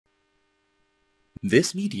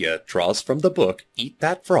This media draws from the book Eat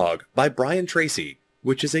That Frog by Brian Tracy,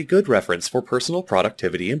 which is a good reference for personal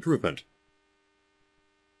productivity improvement.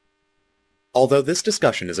 Although this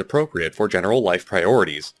discussion is appropriate for general life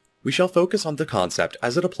priorities, we shall focus on the concept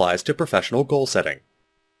as it applies to professional goal setting.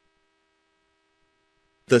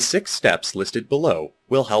 The 6 steps listed below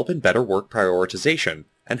will help in better work prioritization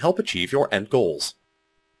and help achieve your end goals.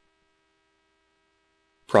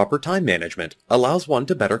 Proper time management allows one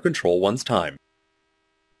to better control one's time.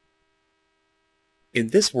 In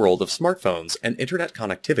this world of smartphones and internet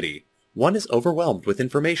connectivity, one is overwhelmed with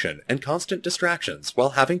information and constant distractions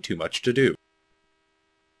while having too much to do.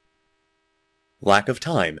 Lack of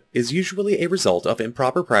time is usually a result of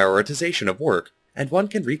improper prioritization of work, and one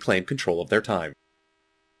can reclaim control of their time.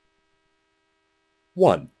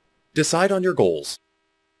 1. Decide on your goals.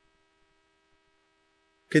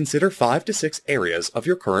 Consider 5 to 6 areas of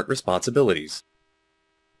your current responsibilities.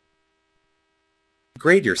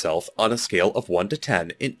 Grade yourself on a scale of 1 to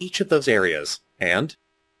 10 in each of those areas, and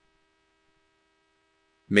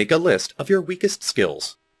make a list of your weakest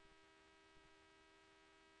skills.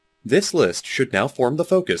 This list should now form the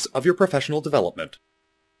focus of your professional development.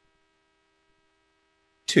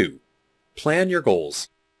 2. Plan your goals.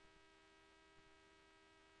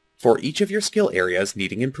 For each of your skill areas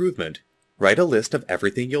needing improvement, write a list of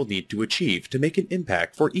everything you'll need to achieve to make an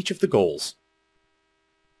impact for each of the goals.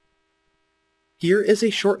 Here is a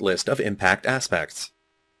short list of impact aspects.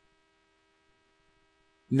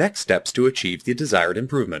 Next steps to achieve the desired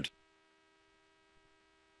improvement.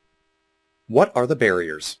 What are the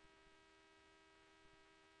barriers?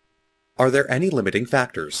 Are there any limiting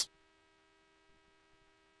factors?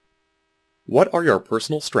 What are your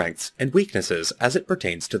personal strengths and weaknesses as it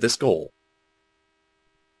pertains to this goal?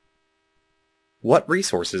 What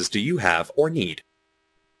resources do you have or need?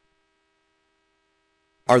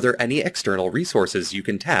 Are there any external resources you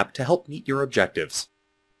can tap to help meet your objectives?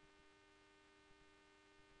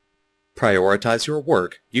 Prioritize your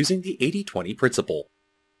work using the 80-20 principle.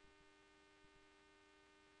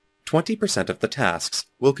 20% of the tasks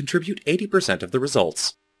will contribute 80% of the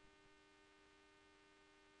results.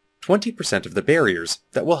 20% of the barriers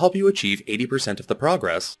that will help you achieve 80% of the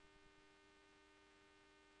progress.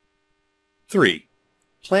 3.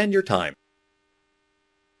 Plan your time.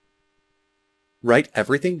 Write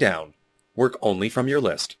everything down. Work only from your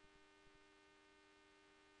list.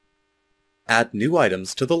 Add new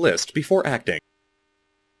items to the list before acting.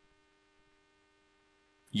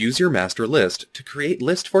 Use your master list to create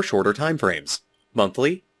lists for shorter time frames,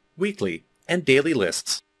 monthly, weekly, and daily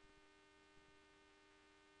lists.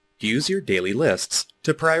 Use your daily lists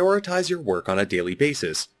to prioritize your work on a daily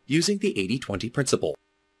basis using the 80-20 principle.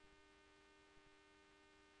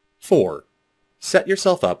 4. Set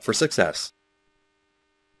yourself up for success.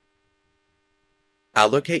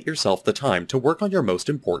 Allocate yourself the time to work on your most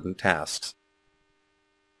important tasks.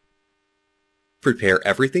 Prepare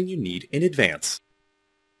everything you need in advance.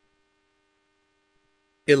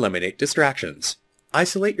 Eliminate distractions.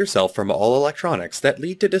 Isolate yourself from all electronics that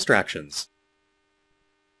lead to distractions.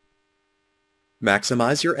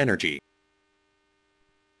 Maximize your energy.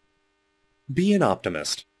 Be an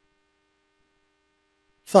optimist.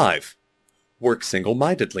 5. Work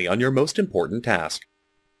single-mindedly on your most important task.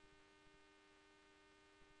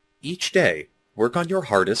 Each day, work on your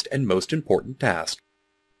hardest and most important task.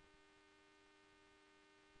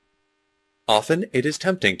 Often, it is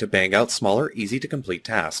tempting to bang out smaller, easy-to-complete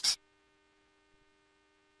tasks.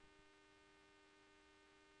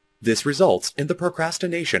 This results in the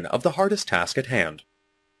procrastination of the hardest task at hand.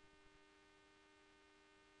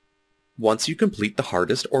 Once you complete the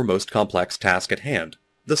hardest or most complex task at hand,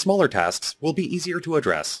 the smaller tasks will be easier to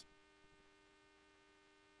address.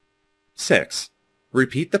 6.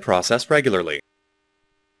 Repeat the process regularly.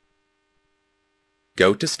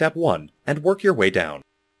 Go to step 1 and work your way down.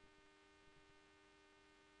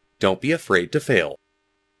 Don't be afraid to fail.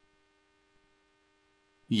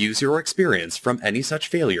 Use your experience from any such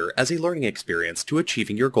failure as a learning experience to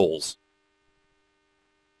achieving your goals.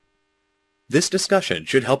 This discussion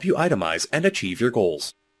should help you itemize and achieve your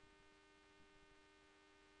goals.